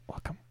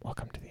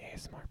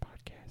ASMR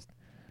podcast.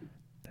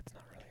 That's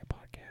not really a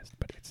podcast,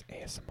 but it's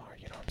ASMR,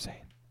 you know what I'm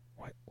saying?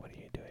 What are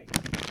you doing?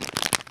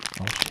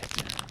 Oh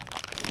shit.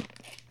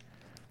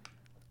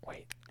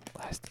 Wait,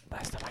 last time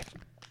I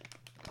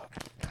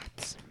got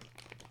some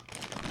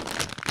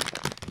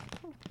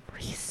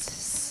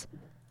Reese's.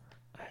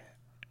 I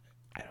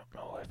don't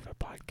know if a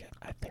podcast,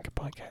 I think a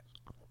podcast,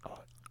 oh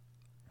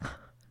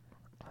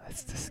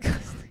that's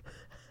disgusting.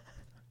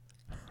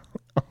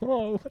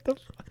 Oh, what the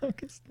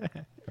fuck is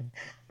that?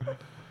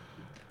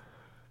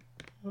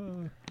 I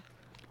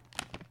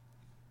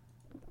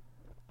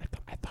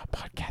thought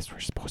podcasts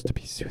were supposed to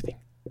be soothing.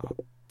 Oh.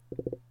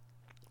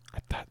 I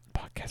thought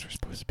podcasts were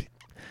supposed to be.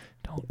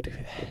 Don't do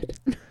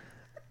that.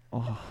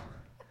 Oh.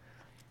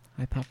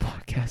 I thought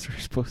podcasts were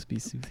supposed to be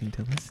soothing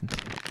to listen to.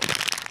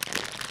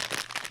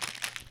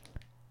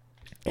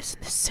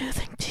 Isn't this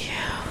soothing to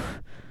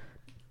you?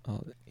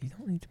 Oh, you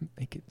don't need to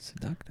make it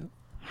seductive.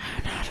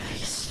 I'm not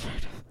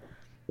seductive.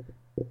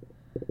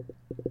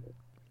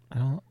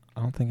 I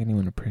don't think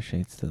anyone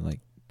appreciates the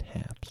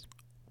taps.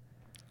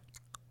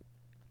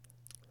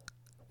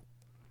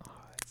 Oh,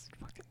 that's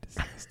fucking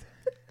disgusting.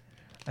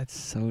 That's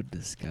so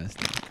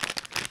disgusting.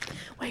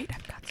 Wait,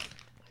 I've got some.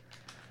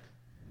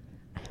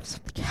 I have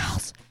something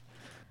else.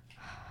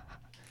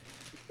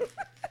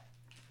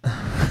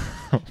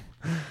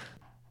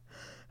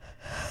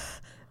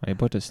 Are you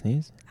about to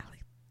sneeze? I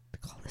like to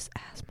call this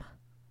asthma.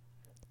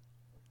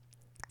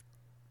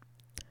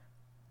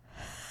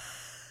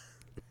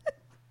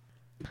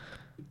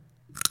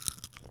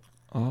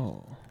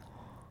 Oh.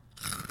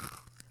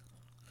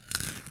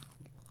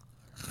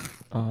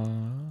 I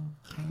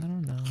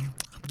don't know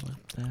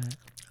about that.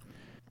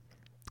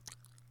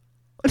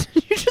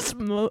 Did you just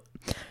moan?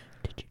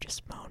 Did you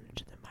just moan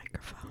into the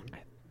microphone?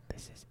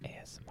 This is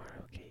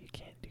ASMR, okay? You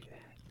can't do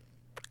that.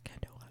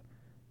 Can't do what?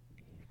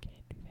 You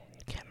can't do that.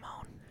 You can't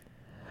moan.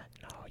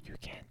 No, you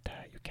can't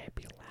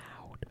be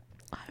loud.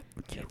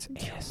 You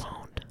ASMR.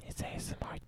 moaned. It's ASMR.